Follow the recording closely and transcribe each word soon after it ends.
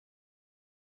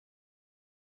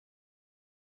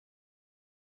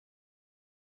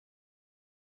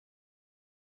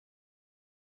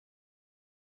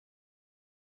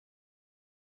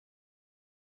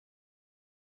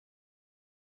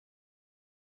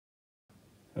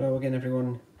Hello again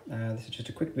everyone, this is just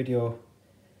a quick video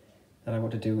that I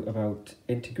want to do about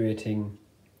integrating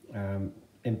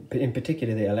in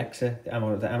particular the Alexa,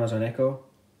 the Amazon Echo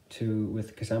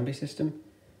with Casambi system.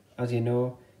 As you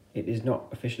know, it is not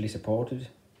officially supported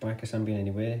by Casambi in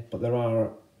any way, but there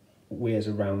are ways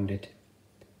around it,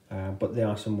 but they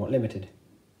are somewhat limited.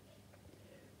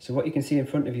 So what you can see in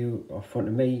front of you, or in front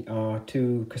of me, are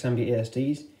two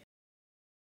cbu-asds.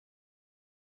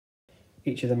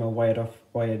 Each of them are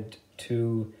wired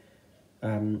to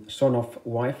Sonoff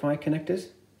Wi-Fi connectors,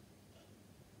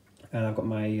 and I've got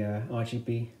my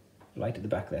RGB light at the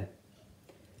back there.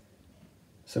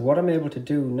 So what I'm able to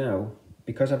do now,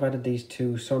 because I've added these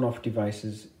two Sonoff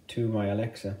devices to my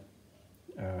Alexa,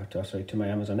 to my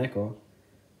Amazon Echo,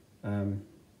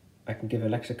 I can give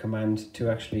Alexa commands to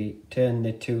actually turn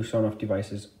the two Sonoff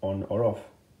devices on or off.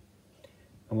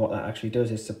 And what that actually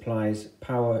does is supplies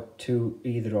power to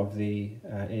either of the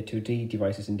A2D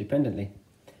devices independently.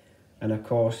 And of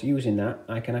course, using that,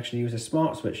 I can actually use a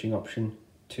smart switching option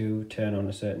to turn on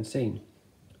a certain scene.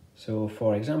 So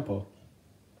for example,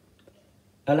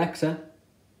 Alexa,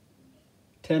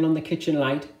 turn on the kitchen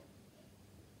light.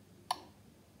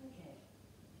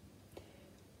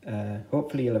 Okay.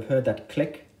 Hopefully you'll have heard that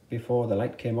click before the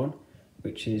light came on,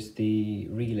 which is the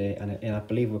relay, and I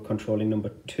believe we're controlling number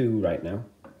 2 right now.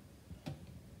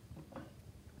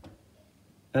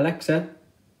 Alexa,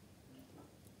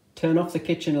 turn off the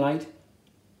kitchen light.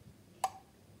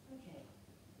 Okay.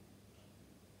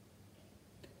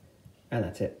 And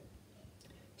that's it.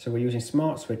 So we're using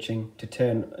smart switching to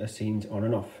turn scenes on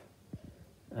and off.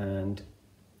 And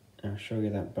I'll show you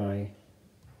that by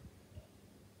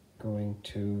going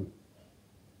to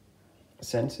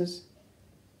sensors.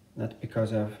 That's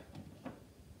because I've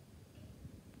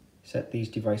set these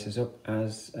devices up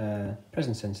as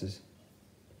presence sensors.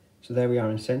 So there we are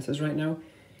in sensors right now.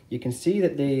 You can see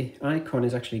that the icon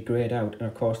is actually grayed out, and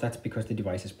of course that's because the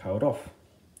device is powered off.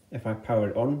 If I power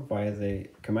it on via the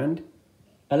command,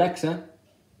 Alexa,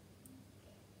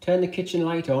 turn the kitchen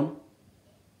light on.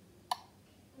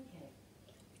 Okay.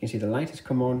 You can see the light has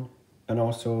come on, and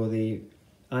also the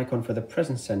icon for the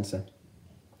presence sensor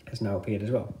has now appeared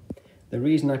as well. The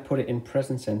reason I put it in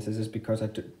presence sensors is because I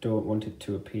don't want it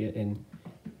to appear in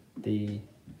the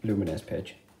Luminaires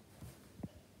page.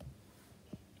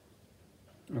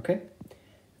 Okay,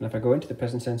 and if I go into the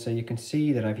presence sensor, you can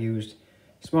see that I've used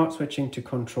smart switching to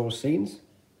control scenes,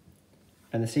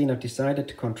 and the scene I've decided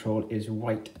to control is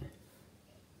white.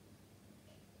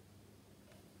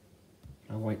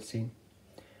 A white scene.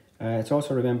 It's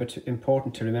also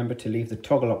important to remember to leave the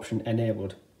toggle option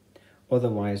enabled,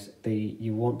 otherwise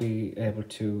you won't be able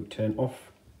to turn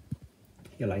off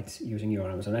your lights using your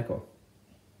Amazon Echo.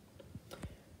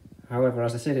 However,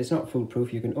 as I said, it's not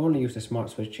foolproof. You can only use the smart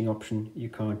switching option. You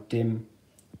can't dim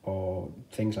or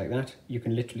things like that. You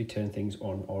can literally turn things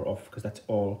on or off, because that's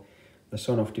all the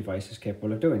Sonoff device is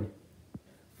capable of doing.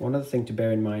 One other thing to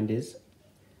bear in mind is,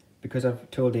 because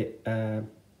I've told the Amazon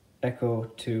Echo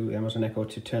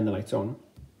to turn the lights on,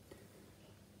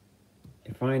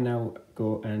 if I now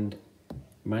go and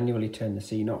manually turn the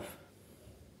scene off,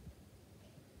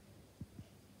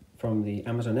 from the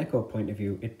Amazon Echo point of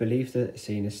view, it believes the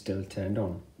scene is still turned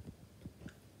on.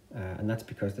 And that's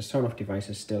because the Sonoff device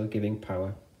is still giving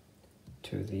power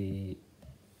to the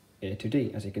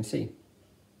A2D, as you can see.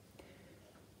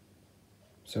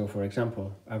 So for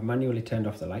example, I've manually turned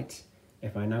off the lights.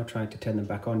 If I now try to turn them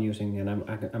back on using an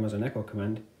Amazon Echo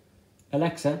command,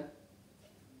 Alexa,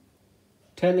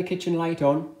 turn the kitchen light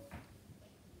on.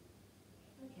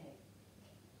 Okay.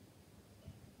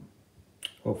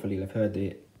 Hopefully you'll have heard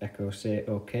the Echo say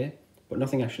okay, but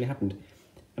nothing actually happened.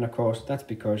 And of course that's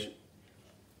because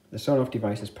the Sonoff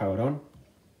device is powered on,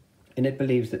 and it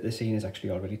believes that the scene is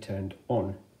actually already turned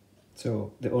on.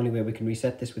 So the only way we can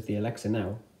reset this with the Alexa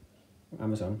now,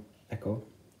 Amazon Echo,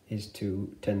 is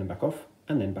to turn them back off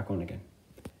and then back on again.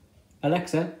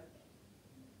 Alexa,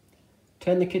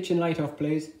 turn the kitchen light off,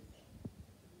 please.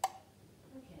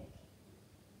 Okay.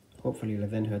 Hopefully you'll have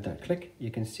then heard that click.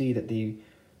 You can see that the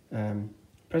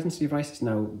presence device is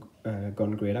now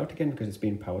gone grayed out again because it's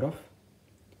been powered off.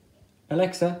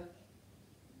 Alexa,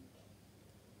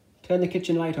 turn the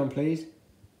kitchen light on, please.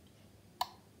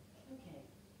 Okay.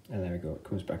 And there we go, it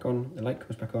comes back on, the light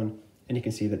comes back on, and you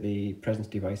can see that the presence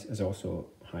device is also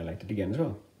highlighted again as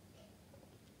well.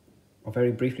 I'll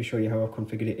very briefly show you how I've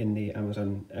configured it in the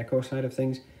Amazon Echo side of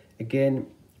things. Again,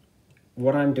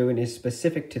 what I'm doing is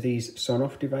specific to these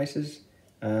Sonoff devices.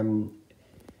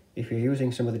 If you're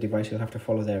using some of the device, you'll have to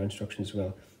follow their instructions as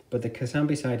well. But the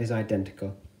Casambi side is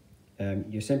identical.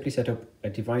 You simply set up a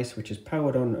device which is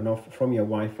powered on and off from your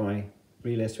Wi-Fi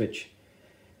relay switch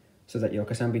so that your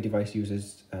Casambi device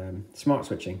uses smart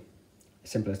switching.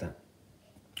 Simple as that.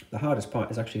 The hardest part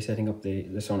is actually setting up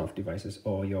the son-off devices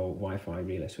or your Wi-Fi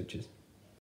relay switches.